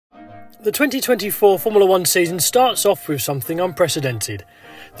The 2024 Formula One season starts off with something unprecedented.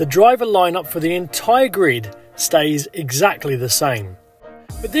 The driver lineup for the entire grid stays exactly the same.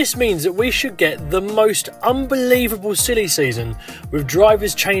 But this means that we should get the most unbelievable silly season, with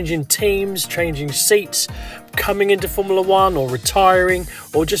drivers changing teams, changing seats, coming into Formula One or retiring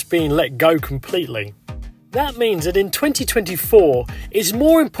or just being let go completely. That means that in 2024 it's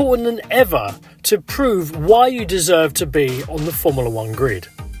more important than ever to prove why you deserve to be on the Formula One grid.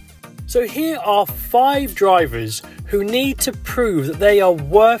 So here are 5 drivers who need to prove that they are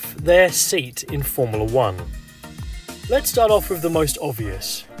worth their seat in Formula One. Let's start off with the most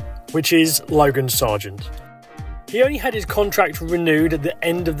obvious, which is Logan Sargeant. He only had his contract renewed at the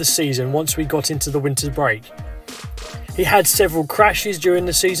end of the season once we got into the winter break. He had several crashes during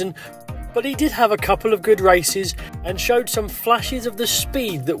the season, but he did have a couple of good races and showed some flashes of the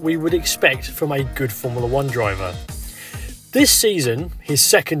speed that we would expect from a good Formula One driver. This season, his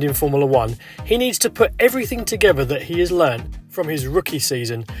second in Formula One, he needs to put everything together that he has learnt from his rookie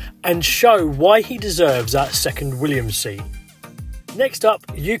season and show why he deserves that second Williams seat. Next up,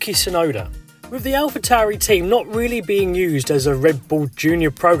 Yuki Tsunoda. With the AlphaTauri team not really being used as a Red Bull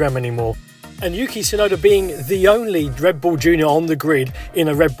Junior program anymore, and Yuki Tsunoda being the only Red Bull Junior on the grid in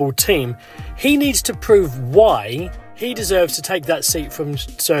a Red Bull team, he needs to prove why he deserves to take that seat from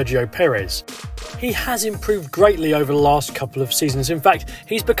Sergio Perez. He has improved greatly over the last couple of seasons. In fact,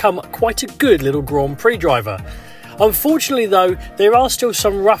 he's become quite a good little Grand Prix driver. Unfortunately though, there are still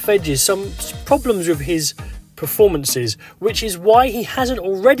some rough edges, some problems with his performances, which is why he hasn't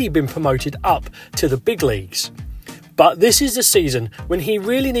already been promoted up to the big leagues. But this is the season when he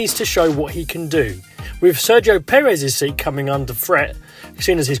really needs to show what he can do. With Sergio Perez's seat coming under threat,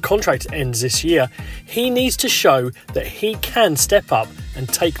 seeing as his contract ends this year, he needs to show that he can step up and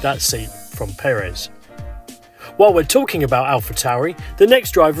take that seat from Perez. While we're talking about AlphaTauri, the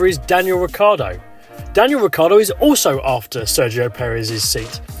next driver is Daniel Ricciardo. Daniel Ricciardo is also after Sergio Perez's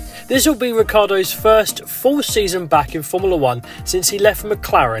seat. This will be Ricciardo's first full season back in Formula One since he left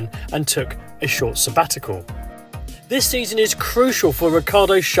McLaren and took a short sabbatical. This season is crucial for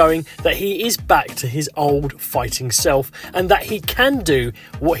Ricciardo, showing that he is back to his old fighting self and that he can do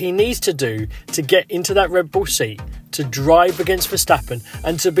what he needs to do to get into that Red Bull seat, to drive against Verstappen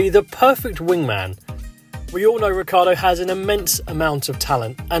and to be the perfect wingman. We all know Ricciardo has an immense amount of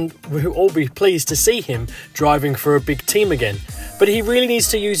talent and we'll all be pleased to see him driving for a big team again. But he really needs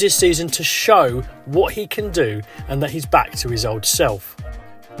to use this season to show what he can do and that he's back to his old self.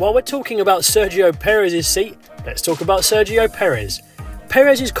 While we're talking about Sergio Perez's seat, let's talk about Sergio Perez.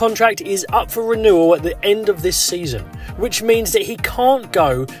 Perez's contract is up for renewal at the end of this season, which means that he can't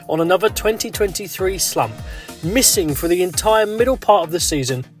go on another 2023 slump, missing for the entire middle part of the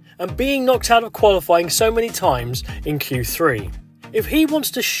season and being knocked out of qualifying so many times in Q3. If he wants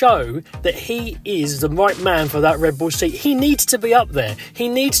to show that he is the right man for that Red Bull seat, he needs to be up there. He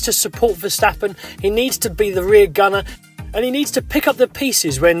needs to support Verstappen, he needs to be the rear gunner, and he needs to pick up the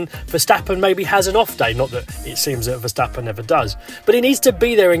pieces when Verstappen maybe has an off day. Not that it seems that Verstappen never does, but he needs to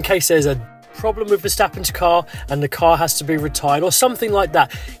be there in case there's a problem with Verstappen's car and the car has to be retired or something like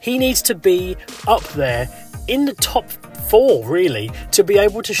that. He needs to be up there in the top 4 really to be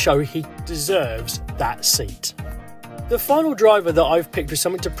able to show he deserves that seat. The final driver that I've picked with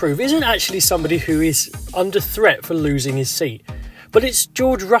something to prove isn't actually somebody who is under threat for losing his seat, but it's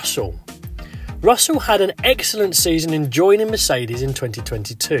George Russell. Russell had an excellent season in joining Mercedes in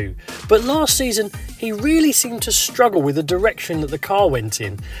 2022, but last season he really seemed to struggle with the direction that the car went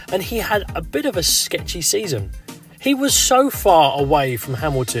in, and he had a bit of a sketchy season. He was so far away from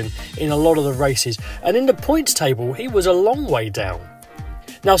Hamilton in a lot of the races, and in the points table he was a long way down.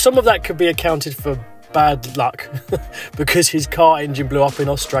 Now some of that could be accounted for bad luck because his car engine blew up in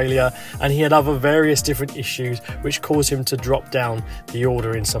Australia and he had other various different issues which caused him to drop down the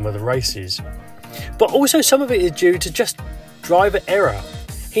order in some of the races. But also some of it is due to just driver error.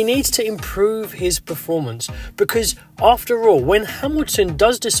 He needs to improve his performance because after all, when Hamilton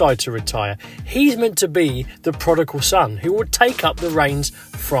does decide to retire, he's meant to be the prodigal son who will take up the reins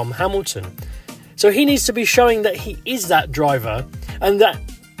from Hamilton. So he needs to be showing that he is that driver and that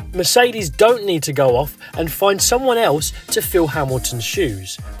Mercedes don't need to go off and find someone else to fill Hamilton's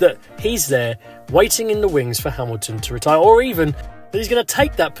shoes, that he's there waiting in the wings for Hamilton to retire, or even that he's going to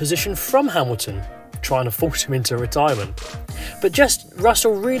take that position from Hamilton, trying to force him into retirement. But just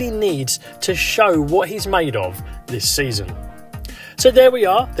Russell really needs to show what he's made of this season. So there we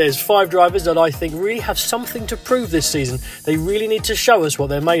are. There's 5 drivers that I think really have something to prove this season. They really need to show us what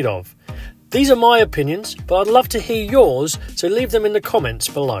they're made of. These are my opinions, but I'd love to hear yours, so leave them in the comments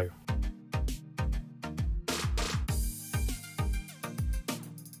below.